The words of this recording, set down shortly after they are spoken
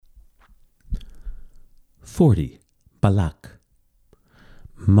40. Balak.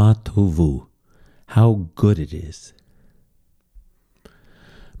 Ma tovu, how good it is.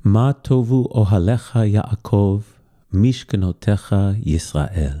 Ma tovu ohalecha Yaakov, mishkenotecha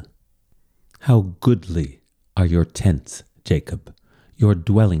Yisrael. How goodly are your tents, Jacob, your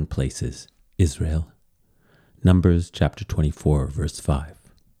dwelling places, Israel. Numbers chapter 24, verse 5.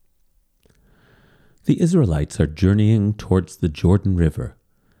 The Israelites are journeying towards the Jordan River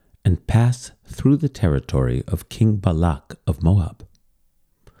and pass through the territory of King Balak of Moab.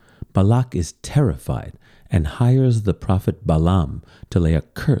 Balak is terrified and hires the prophet Balaam to lay a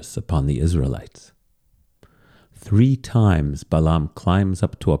curse upon the Israelites. 3 times Balaam climbs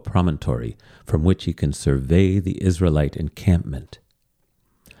up to a promontory from which he can survey the Israelite encampment.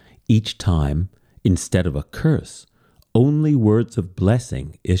 Each time, instead of a curse, only words of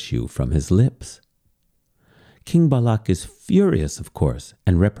blessing issue from his lips. King Balak is furious, of course,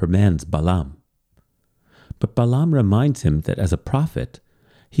 and reprimands Balaam. But Balaam reminds him that as a prophet,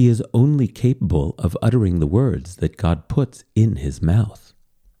 he is only capable of uttering the words that God puts in his mouth.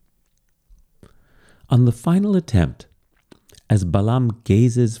 On the final attempt, as Balaam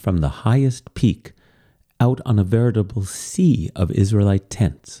gazes from the highest peak out on a veritable sea of Israelite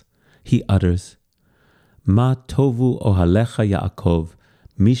tents, he utters, Ma tovu ohalecha Yaakov,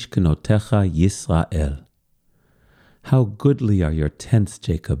 mishkenotecha Yisrael. How goodly are your tents,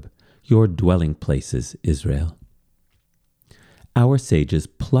 Jacob, your dwelling places, Israel. Our sages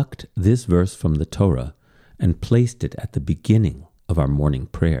plucked this verse from the Torah and placed it at the beginning of our morning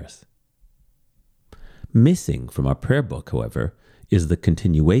prayers. Missing from our prayer book, however, is the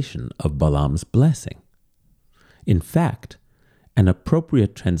continuation of Balaam's blessing. In fact, an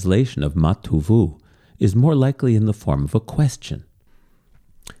appropriate translation of Ma tovu is more likely in the form of a question.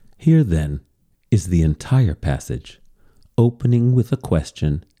 Here, then, is the entire passage, opening with a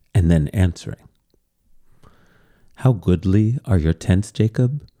question and then answering. How goodly are your tents,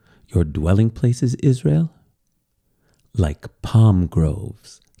 Jacob, your dwelling places, Israel? Like palm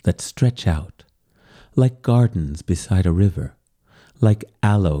groves that stretch out, like gardens beside a river, like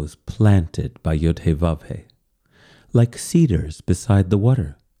aloes planted by Yod-Heh-Vav-Heh, like cedars beside the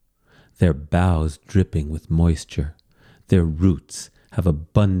water, their boughs dripping with moisture, their roots have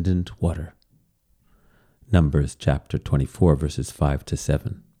abundant water. Numbers chapter 24, verses 5 to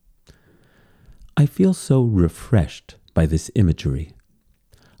 7. I feel so refreshed by this imagery.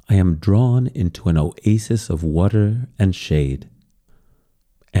 I am drawn into an oasis of water and shade.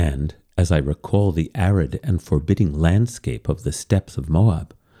 And as I recall the arid and forbidding landscape of the steppes of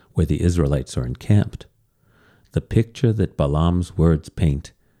Moab, where the Israelites are encamped, the picture that Balaam's words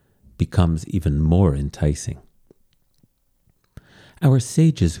paint becomes even more enticing. Our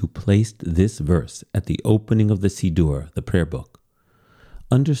sages who placed this verse at the opening of the Siddur, the prayer book,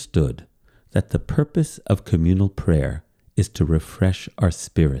 understood that the purpose of communal prayer is to refresh our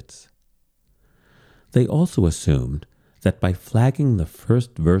spirits. They also assumed that by flagging the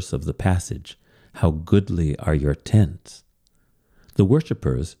first verse of the passage, how goodly are your tents, the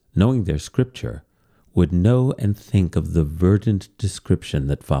worshippers, knowing their scripture, would know and think of the verdant description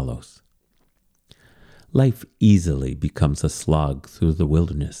that follows. Life easily becomes a slog through the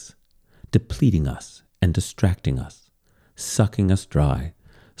wilderness, depleting us and distracting us, sucking us dry,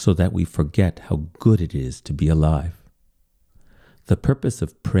 so that we forget how good it is to be alive. The purpose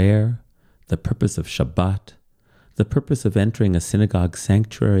of prayer, the purpose of Shabbat, the purpose of entering a synagogue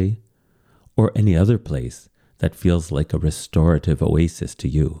sanctuary, or any other place that feels like a restorative oasis to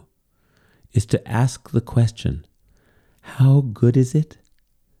you, is to ask the question, how good is it?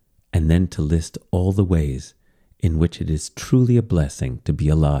 And then to list all the ways in which it is truly a blessing to be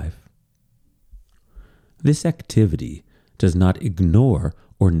alive. This activity does not ignore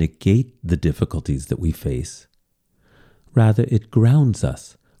or negate the difficulties that we face. Rather, it grounds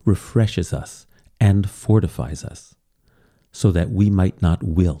us, refreshes us, and fortifies us, so that we might not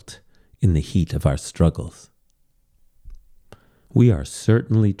wilt in the heat of our struggles. We are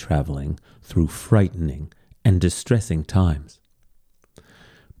certainly traveling through frightening and distressing times.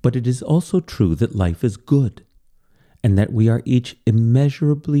 But it is also true that life is good, and that we are each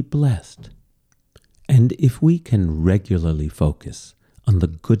immeasurably blessed. And if we can regularly focus on the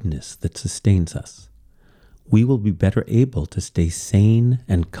goodness that sustains us, we will be better able to stay sane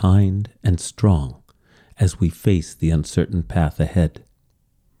and kind and strong as we face the uncertain path ahead.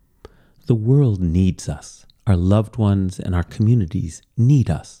 The world needs us. Our loved ones and our communities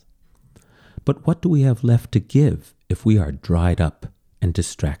need us. But what do we have left to give if we are dried up and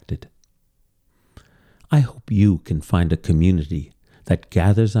distracted? I hope you can find a community that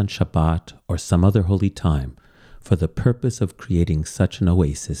gathers on Shabbat or some other holy time for the purpose of creating such an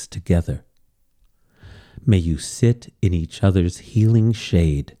oasis together. May you sit in each other's healing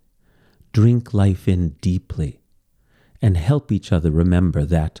shade, drink life in deeply, and help each other remember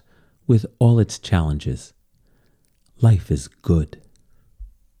that, with all its challenges, life is good.